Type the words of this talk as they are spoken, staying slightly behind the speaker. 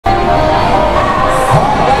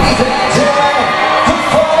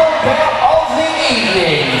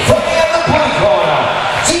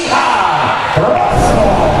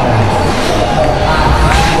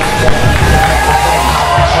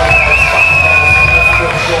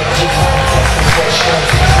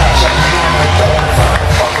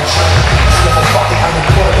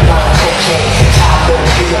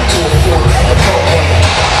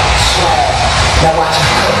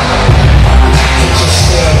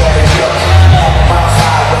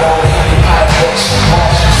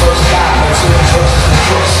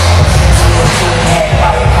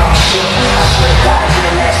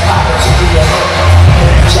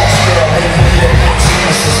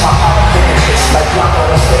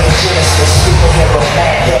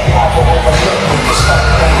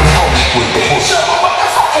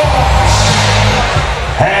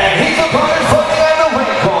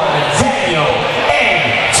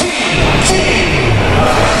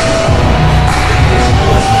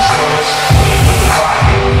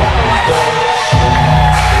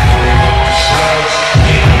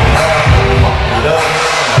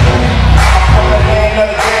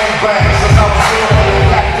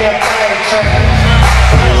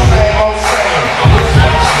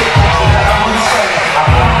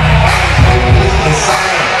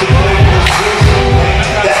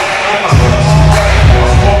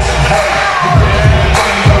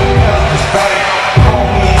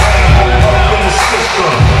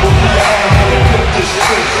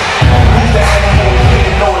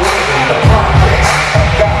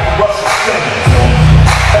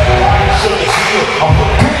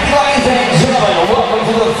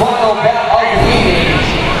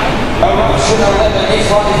11, this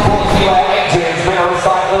one is brought to you by Adrian's Mineral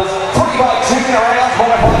Recyclers. 3x2 rounds,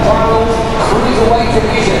 modified titles, cruiserweight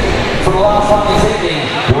division. For the last time this evening,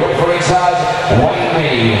 the referee in charge, Wayne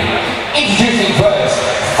Me. Introducing first,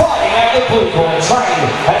 fighting out the blue corner, trained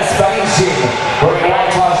at Spain Gym, wearing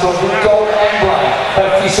white tie shorts with gold and black,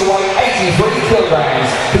 official weight 83 kilograms.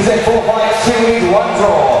 He's at 4 fights, 2 wins, 1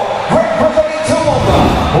 draw. Representing Toowoomba,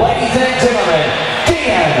 ladies and gentlemen,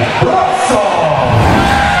 Dejan Roso.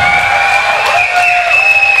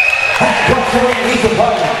 His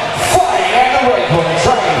opponent, fighting at the red corner,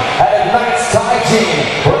 trained at Advanced Thai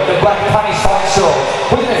Gym, wearing the black punish fight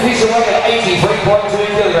shorts, with an official weight of 83.2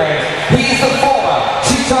 kilograms. He is the former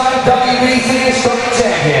 2-time WBC Australian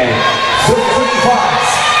champion. 13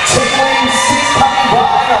 fights, 10 wins, 6 coming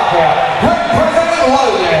by knockout. Representing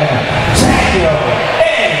Logan, Daniel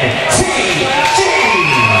NTG.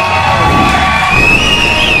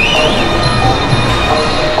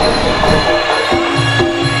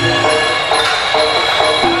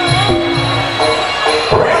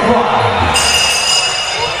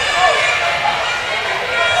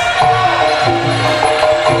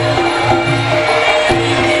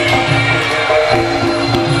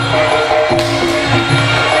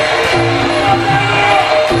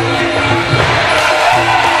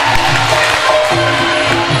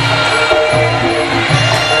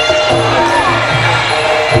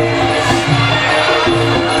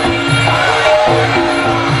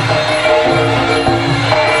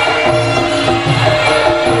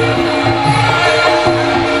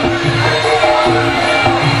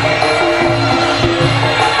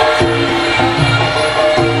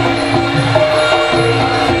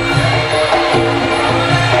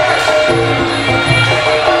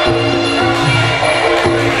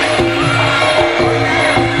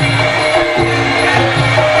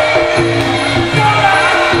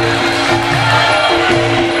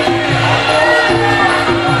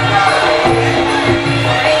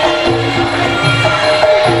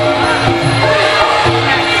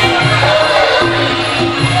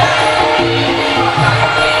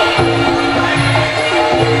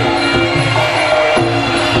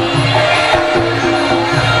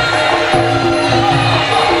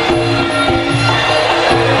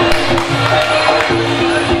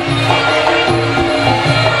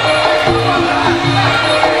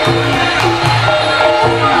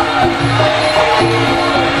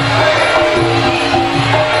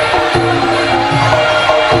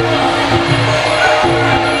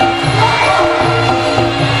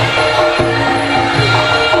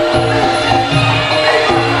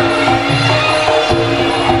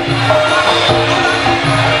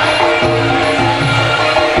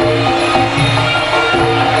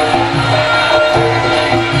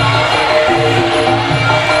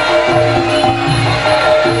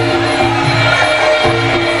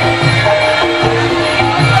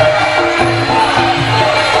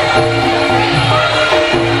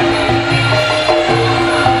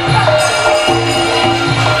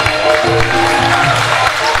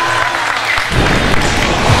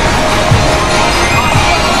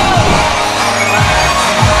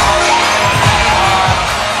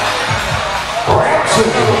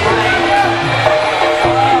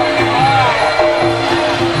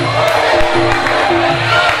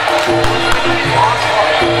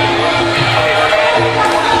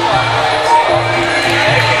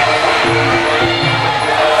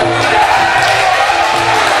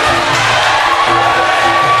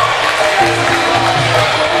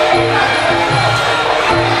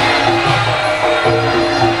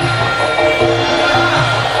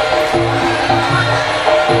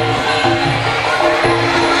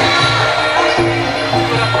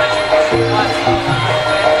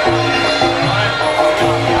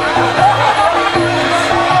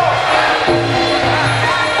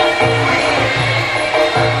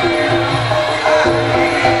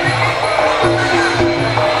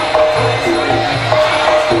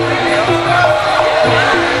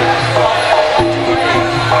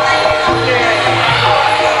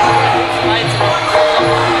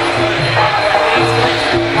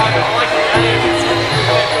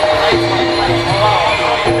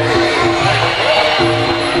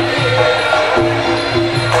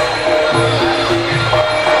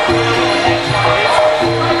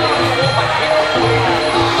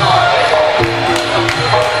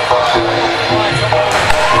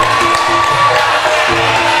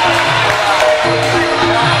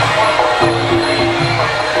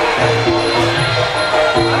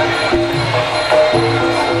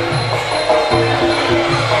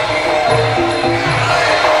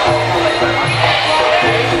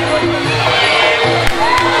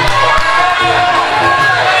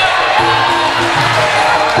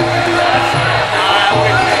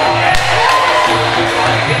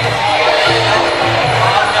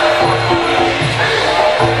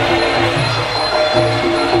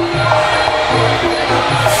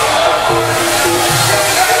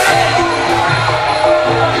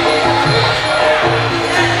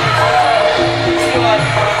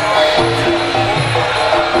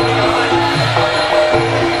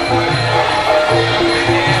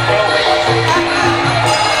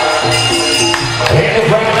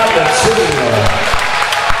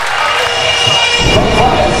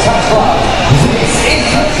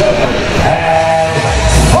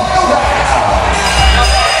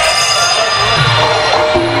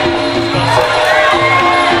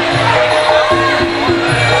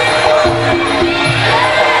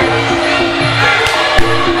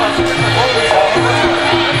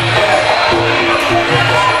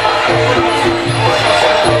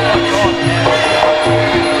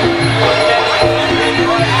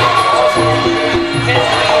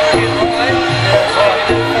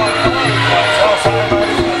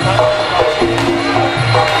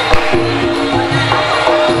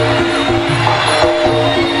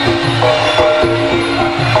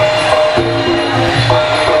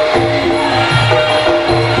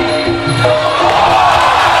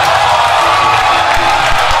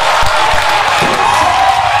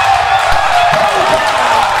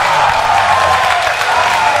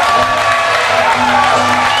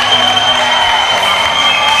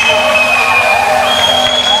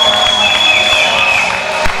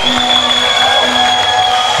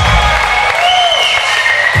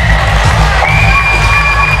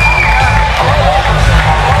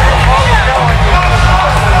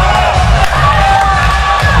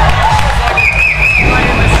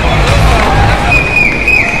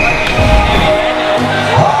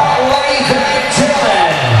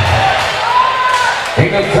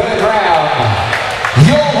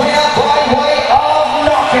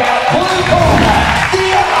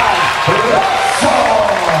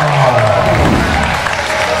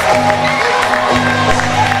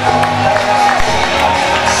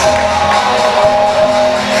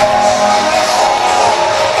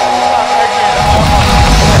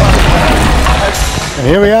 And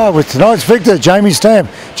here we are with tonight's victor, Jamie Stamp.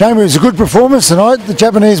 Jamie, it was a good performance tonight. The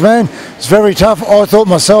Japanese man was very tough. I thought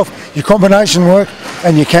myself, your combination work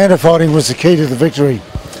and your counter fighting was the key to the victory.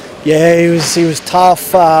 Yeah, he was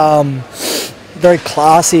tough, very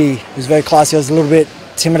classy. He was very classy. I was a little bit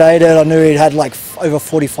intimidated. I knew he'd had like over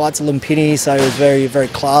 40 fights at Lumpini, so he was very, very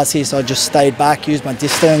classy. So I just stayed back, used my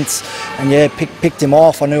distance, and yeah, picked him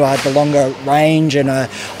off. I knew I had the longer range, and I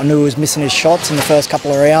knew he was missing his shots in the first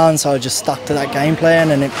couple of rounds, so I just stuck to that game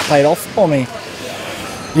plan, and it paid off for me.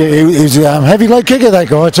 Yeah, he was a heavy leg kicker, that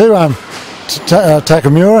guy too,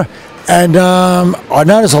 Takamura. And I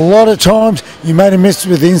noticed a lot of times you made a miss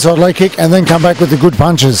with the inside leg kick and then come back with the good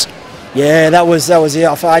punches. Yeah, that was it.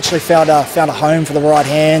 I actually found a home for the right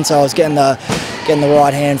hand, so I was getting the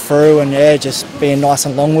right hand through, and yeah, just being nice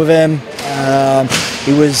and long with him.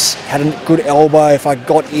 He had a good elbow. If I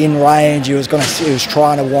got in range, he was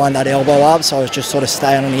trying to wind that elbow up, so I was just sort of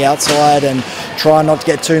staying on the outside and trying not to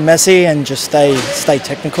get too messy and just stay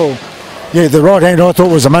technical. Yeah, the right hand I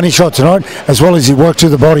thought was a money shot tonight, as well as he worked to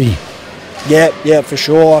the body. Yeah, for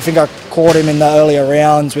sure. I think I caught him in the earlier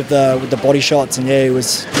rounds with the body shots, and yeah, he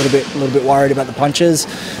was a little bit worried about the punches.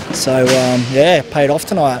 So yeah, paid off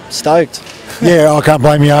tonight. Stoked. Yeah, I can't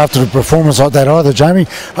blame you after a performance like that either, Jamie.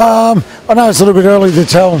 I know it's a little bit early to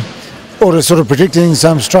tell or to sort of predict things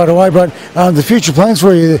straight away, but the future plans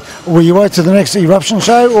for you, will you wait to the next Eruption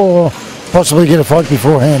show or possibly get a fight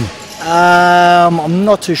beforehand? I'm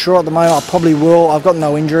not too sure at the moment. I probably will. I've got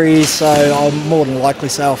no injuries, so I'll more than likely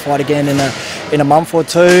say I'll fight again in a month or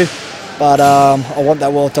two. But I want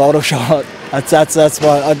that world title shot. That's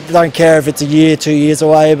why I don't care if it's a year, 2 years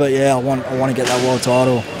away. But yeah, I want to get that world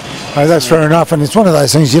title. Oh, that's fair enough, and it's one of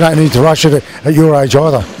those things you don't need to rush it at your age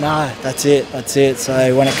either. No, that's it.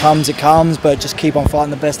 So when it comes, but just keep on fighting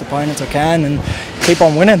the best opponents I can and keep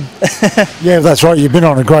on winning. Yeah, that's right. You've been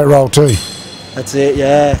on a great roll too. That's it,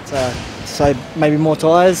 yeah. So maybe more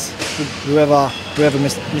ties. Whoever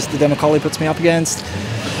Mr. Democoli puts me up against.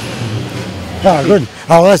 Oh, good.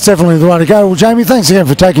 Oh, that's definitely the way to go. Well, Jamie, thanks again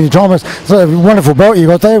for taking your time. It's a wonderful belt you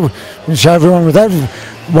got there. We'll show everyone with that.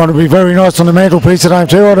 Want to be very nice on the mantelpiece at home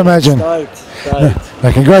too, I'd imagine.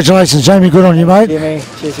 Stoked. Congratulations, Jamie. Good on you, mate.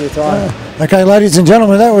 Cheers for your time. Okay, ladies and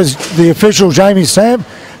gentlemen, that was the official Jamie Stamp.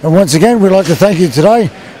 And once again, we'd like to thank you today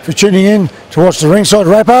for tuning in to watch the ringside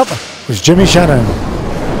wrap-up with Jimmy Shannon.